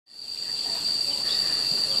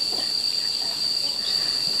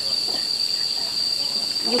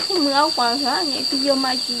you put me out one hand, if you're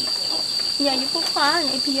my tea. Yeah, you put fine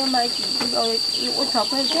if you're my tea. You will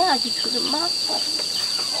talk like that to the mouth.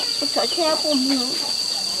 It's a careful meal.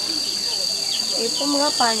 If I'm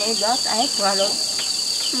up on a dot, I swallow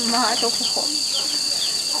my to home.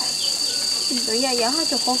 Yeah, you have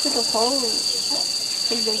to hold it to hold.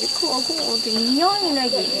 You cool the young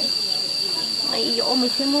again. You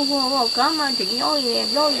almost move over, come on, the young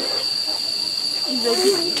and young.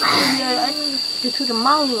 You to the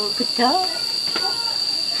mouth, could tell.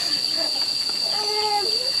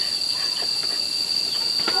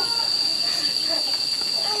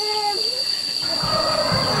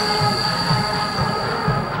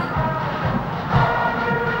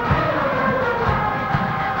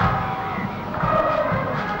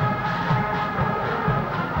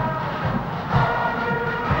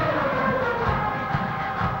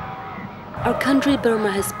 Our country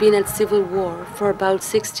Burma has been at civil war for about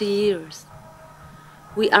 60 years.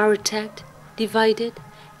 We are attacked, divided,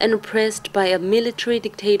 and oppressed by a military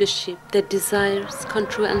dictatorship that desires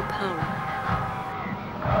control and power.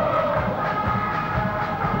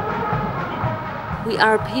 We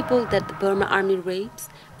are a people that the Burma army rapes,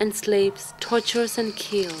 enslaves, tortures, and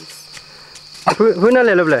kills. Who na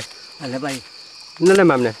le lo ble? Le bai. Na le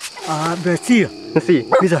mam ne? Be si. Si.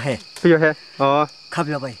 Bi zo he. Bi he. Oh. Khap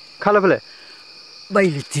yo bai. Kha lo ble. Bai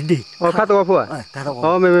le tin di. Oh, kha to phu à? Kha to.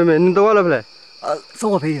 Oh, me nin to lo ble. So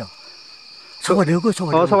wa phe yo. So wa de ko so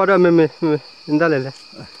wa. Oh, so wa de me nin da le le.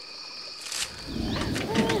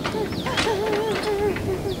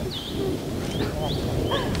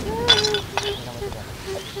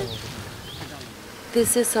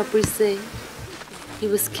 This is Sabrise. He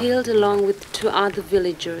was killed along with 2 other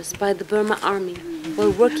villagers by the Burma army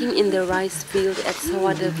while working in their rice field at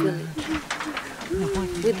Sawada village.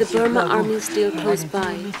 With the Burma army still close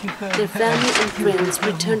by, their family and friends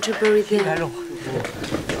returned to bury them.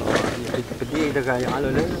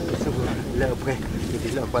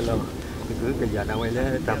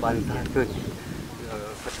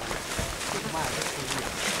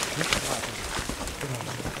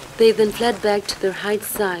 They then fled back to their hide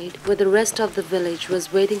site where the rest of the village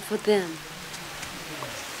was waiting for them.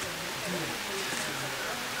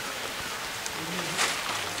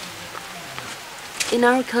 In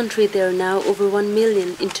our country there are now over 1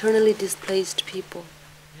 million internally displaced people.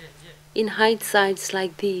 In hide sites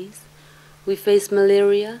like these, we face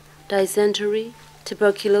malaria, dysentery,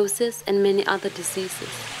 tuberculosis, and many other diseases.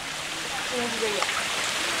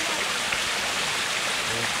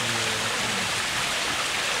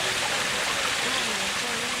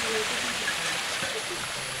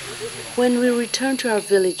 When we return to our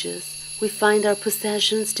villages, we find our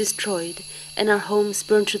possessions destroyed and our homes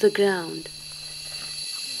burned to the ground.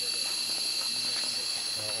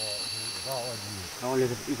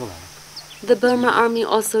 The Burma army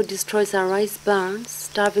also destroys our rice barns,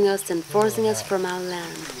 starving us and forcing us from our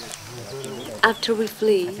land. After we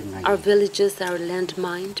flee, our villages are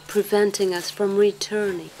landmined, preventing us from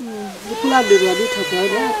returning. No.